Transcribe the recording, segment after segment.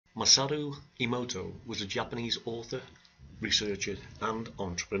Masaru Emoto was a Japanese author, researcher, and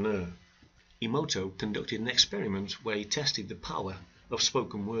entrepreneur. Emoto conducted an experiment where he tested the power of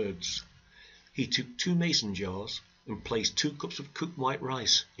spoken words. He took 2 mason jars and placed 2 cups of cooked white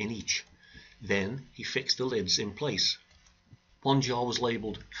rice in each. Then he fixed the lids in place. One jar was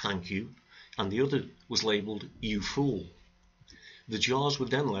labelled "Thank you," and the other was labelled "You Fool." The jars were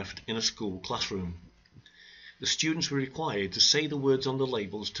then left in a school classroom. The students were required to say the words on the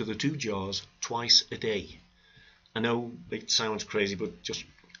labels to the 2 jars twice a day. I know it sounds crazy, but just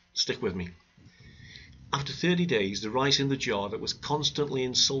stick with me. After 30 days, the rice in the jar that was constantly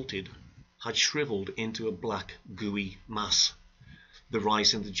insulted had shriveled into a black, gooey mass. The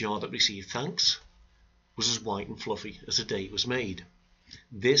rice in the jar that received thanks was as white and fluffy as the day it was made.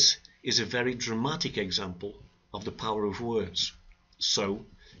 This is a very dramatic example of the power of words. So,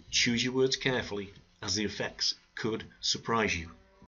 choose your words carefully, as the effects could surprise you.